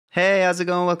Hey, how's it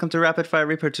going? Welcome to Rapid Fire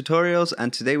Reaper Tutorials,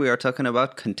 and today we are talking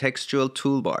about contextual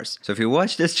toolbars. So if you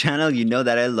watch this channel, you know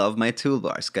that I love my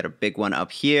toolbars. Got a big one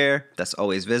up here that's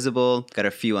always visible, got a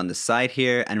few on the side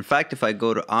here, and in fact, if I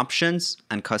go to options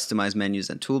and customize menus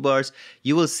and toolbars,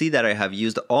 you will see that I have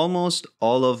used almost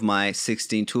all of my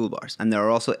 16 toolbars, and there are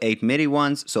also 8 MIDI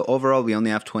ones, so overall we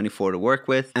only have 24 to work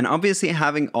with. And obviously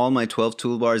having all my 12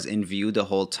 toolbars in view the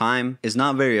whole time is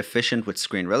not very efficient with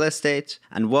screen real estate,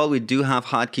 and while we do have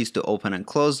hotkeys to open and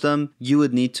close them, you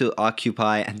would need to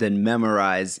occupy and then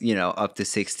memorize, up to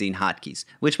 16 hotkeys,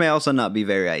 which may also not be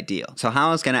very ideal. So how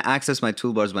else can I access my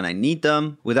toolbars when I need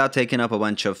them without taking up a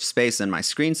bunch of space in my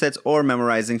screen sets or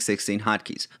memorizing 16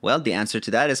 hotkeys? Well, the answer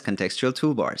to that is contextual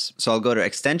toolbars. So I'll go to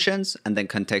extensions and then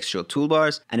contextual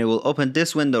toolbars, and it will open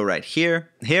this window right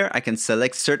here. Here I can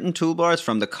select certain toolbars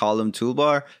from the column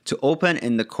toolbar to open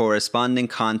in the corresponding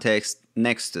context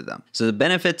next to them. So the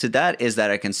benefit to that is that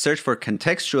I can search for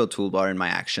contextual toolbar in my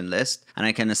action list, and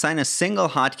I can assign a single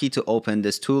hotkey to open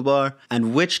this toolbar,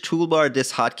 and which toolbar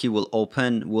this hotkey will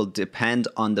open will depend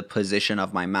on the position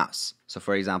of my mouse. So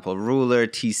for example, ruler,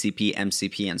 TCP,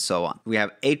 MCP, and so on. We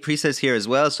have 8 presets here as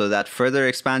well, so that further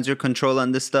expands your control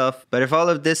on this stuff. But if all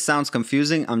of this sounds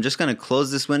confusing, I'm just gonna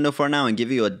close this window for now and give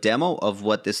you a demo of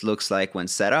what this looks like when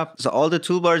set up. So all the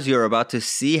toolbars you're about to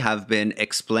see have been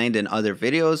explained in other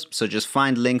videos, so just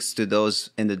find links to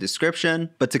those in the description.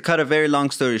 But to cut a very long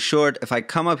story short, if I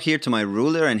come up here to my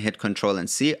ruler and hit Control and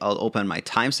C, I'll open my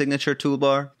time signature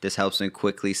toolbar. This helps me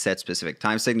quickly set specific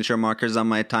time signature markers on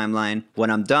my timeline.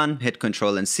 When I'm done, hit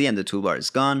Control and C and the toolbar is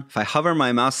gone. If I hover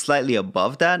my mouse slightly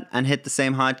above that and hit the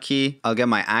same hotkey, I'll get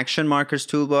my action markers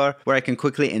toolbar where I can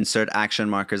quickly insert action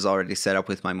markers already set up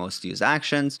with my most used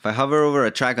actions. If I hover over a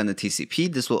track on the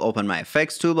TCP, this will open my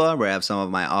effects toolbar where I have some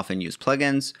of my often used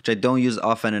plugins, which I don't use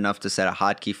often enough to set a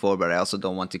hotkey for, but I also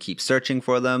don't want to keep searching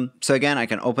for them. So again, I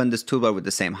can open this toolbar with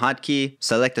the same hotkey,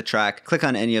 select a track, click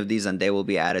on any of these, and they will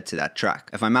be added to that track.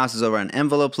 If my mouse is over an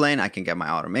envelope lane, I can get my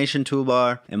automation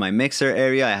toolbar. In my mixer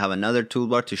area, I have another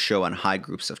toolbar to show and hide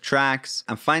groups of tracks.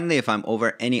 And finally, if I'm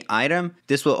over any item,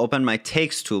 this will open my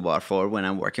takes toolbar for when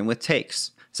I'm working with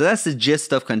takes. So that's the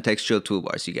gist of contextual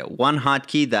toolbars. You get one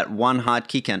hotkey. That one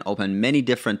hotkey can open many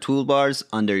different toolbars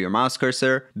under your mouse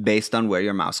cursor based on where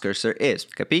your mouse cursor is.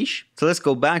 Capiche? So let's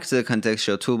go back to the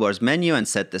contextual toolbars menu and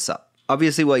set this up.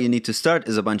 Obviously, what you need to start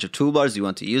is a bunch of toolbars you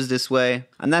want to use this way,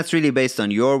 and that's really based on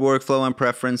your workflow and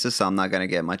preferences, so I'm not going to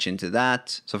get much into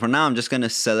that. So for now, I'm just going to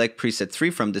select preset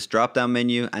 3 from this drop-down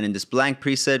menu, and in this blank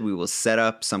preset, we will set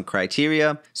up some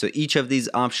criteria. So each of these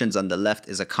options on the left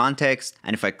is a context,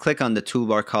 and if I click on the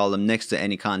toolbar column next to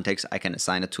any context, I can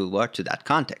assign a toolbar to that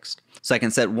context. So I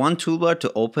can set one toolbar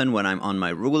to open when I'm on my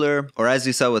ruler, or as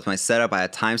you saw with my setup, I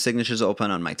had time signatures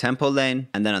open on my tempo lane,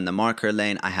 and then on the marker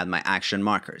lane, I had my action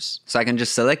markers. So I can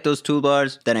just select those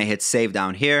toolbars, then I hit save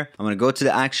down here. I'm gonna go to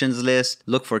the actions list,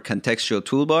 look for contextual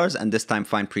toolbars, and this time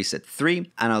find preset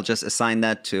 3, and I'll just assign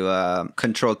that to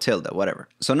control tilde, whatever.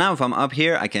 So now if I'm up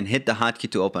here, I can hit the hotkey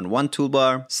to open one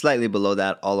toolbar, slightly below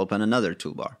that, I'll open another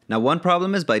toolbar. Now one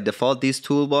problem is by default, these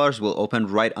toolbars will open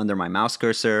right under my mouse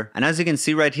cursor, and as you can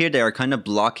see right here, they are kind of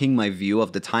blocking my view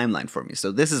of the timeline for me,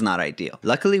 so this is not ideal.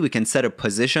 Luckily, we can set a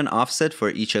position offset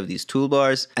for each of these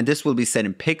toolbars, and this will be set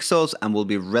in pixels and will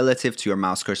be relative to your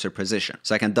mouse cursor position.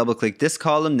 So I can double click this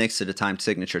column next to the time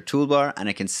signature toolbar, and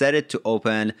I can set it to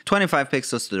open 25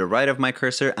 pixels to the right of my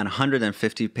cursor and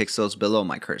 150 pixels below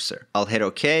my cursor. I'll hit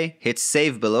OK, hit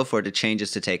save below for the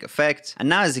changes to take effect, and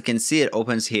now as you can see, it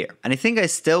opens here. And I think I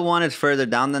still want it further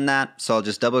down than that, so I'll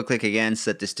just double click again,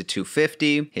 set this to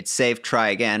 250, hit save, try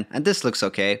again, and this looks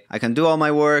okay. I can do all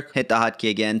my work, hit the hotkey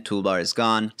again, toolbar is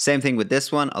gone. Same thing with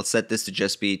this one, I'll set this to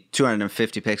just be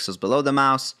 250 pixels below the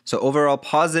mouse. So overall,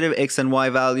 positive X and Y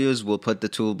values will put the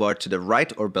toolbar to the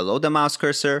right or below the mouse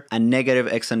cursor, and negative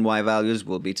X and Y values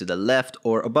will be to the left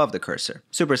or above the cursor.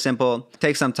 Super simple,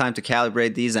 take some time to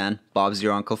calibrate these, and Bob's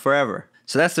your uncle forever.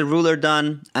 So that's the ruler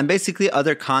done, and basically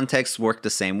other contexts work the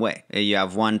same way. You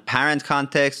have one parent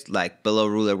context, like below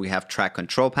ruler we have track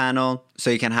control panel, so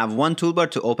you can have one toolbar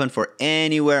to open for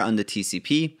anywhere on the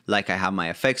TCP, like I have my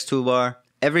effects toolbar.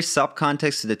 Every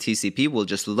subcontext to the TCP will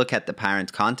just look at the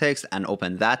parent context and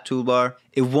open that toolbar.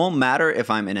 It won't matter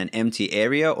if I'm in an empty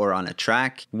area or on a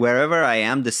track. Wherever I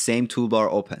am, the same toolbar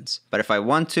opens. But if I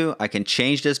want to, I can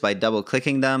change this by double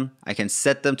clicking them. I can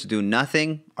set them to do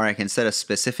nothing, or I can set a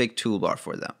specific toolbar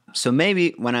for them. So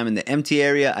maybe when I'm in the empty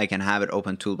area, I can have it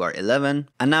open toolbar 11.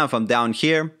 And now if I'm down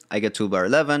here, I get toolbar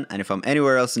 11. And if I'm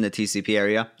anywhere else in the TCP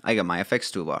area, I get my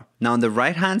FX toolbar. Now on the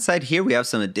right hand side here, we have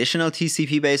some additional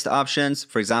TCP based options.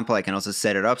 For example, I can also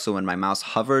set it up so when my mouse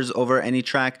hovers over any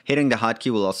track, hitting the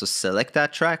hotkey will also select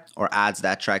that track or adds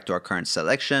that track to our current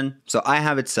selection. So I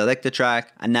have it select the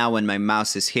track, and now when my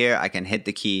mouse is here, I can hit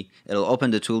the key. It'll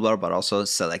open the toolbar but also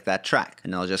select that track.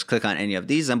 And I'll just click on any of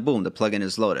these and boom, the plugin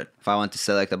is loaded. If I want to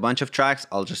select a bunch of tracks,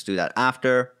 I'll just do that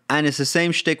after. And it's the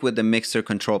same shtick with the mixer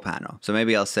control panel. So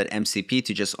maybe I'll set MCP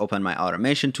to just open my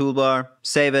automation toolbar,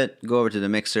 save it, go over to the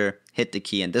mixer, hit the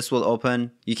key, and this will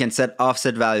open. You can set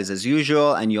offset values as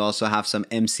usual, and you also have some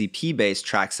MCP based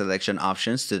track selection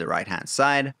options to the right hand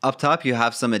side. Up top, you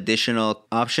have some additional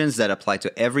options that apply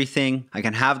to everything. I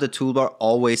can have the toolbar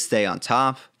always stay on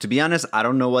top. To be honest, I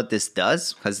don't know what this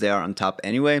does because they are on top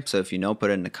anyway. So if you know,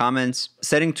 put it in the comments.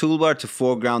 Setting toolbar to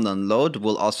foreground on load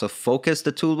will also focus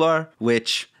the toolbar,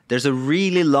 which there's a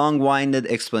really long-winded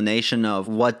explanation of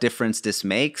what difference this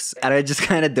makes, and I just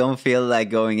kind of don't feel like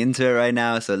going into it right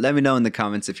now, so let me know in the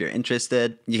comments if you're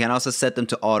interested. You can also set them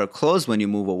to auto-close when you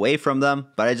move away from them,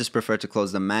 but I just prefer to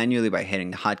close them manually by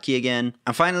hitting the hotkey again.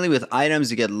 And finally, with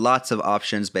items, you get lots of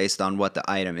options based on what the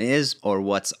item is or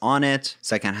what's on it.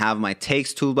 So I can have my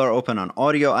takes toolbar open on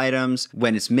audio items.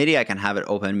 When it's MIDI, I can have it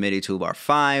open MIDI toolbar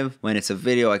 5. When it's a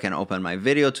video, I can open my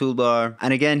video toolbar.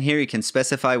 And again, here you can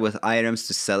specify with items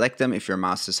to select them if your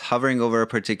mouse is hovering over a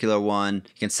particular one.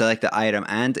 You can select the item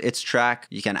and its track.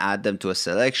 You can add them to a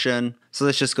selection. So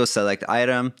let's just go select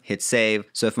item, hit save.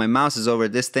 So if my mouse is over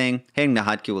this thing, hitting the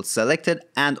hotkey will select it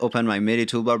and open my MIDI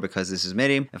toolbar because this is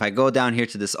MIDI. If I go down here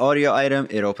to this audio item,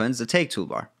 it opens the take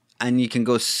toolbar. And you can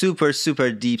go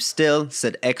super deep still,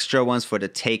 set extra ones for the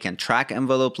take and track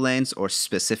envelope lanes or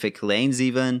specific lanes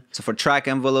even. So for track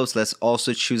envelopes, let's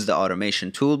also choose the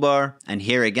automation toolbar. And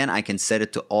here again, I can set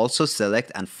it to also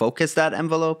select and focus that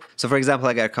envelope. So for example,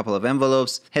 I got a couple of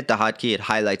envelopes, hit the hotkey, it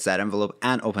highlights that envelope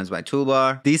and opens my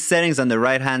toolbar. These settings on the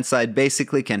right hand side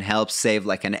basically can help save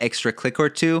like an extra click or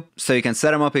two. So you can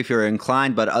set them up if you're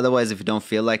inclined, but otherwise if you don't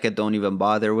feel like it, don't even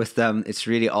bother with them. It's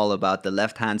really all about the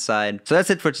left hand side. So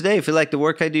that's it for today. If you like the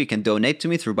work I do, you can donate to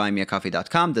me through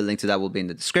buymeacoffee.com. The link to that will be in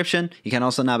the description. You can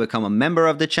also now become a member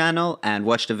of the channel and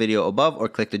watch the video above or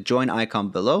click the join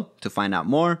icon below to find out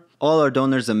more. All our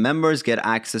donors and members get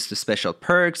access to special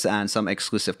perks and some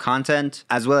exclusive content,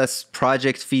 as well as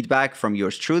project feedback from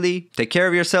yours truly. Take care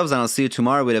of yourselves, and I'll see you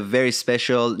tomorrow with a very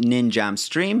special Ninjam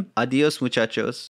stream. Adios, muchachos.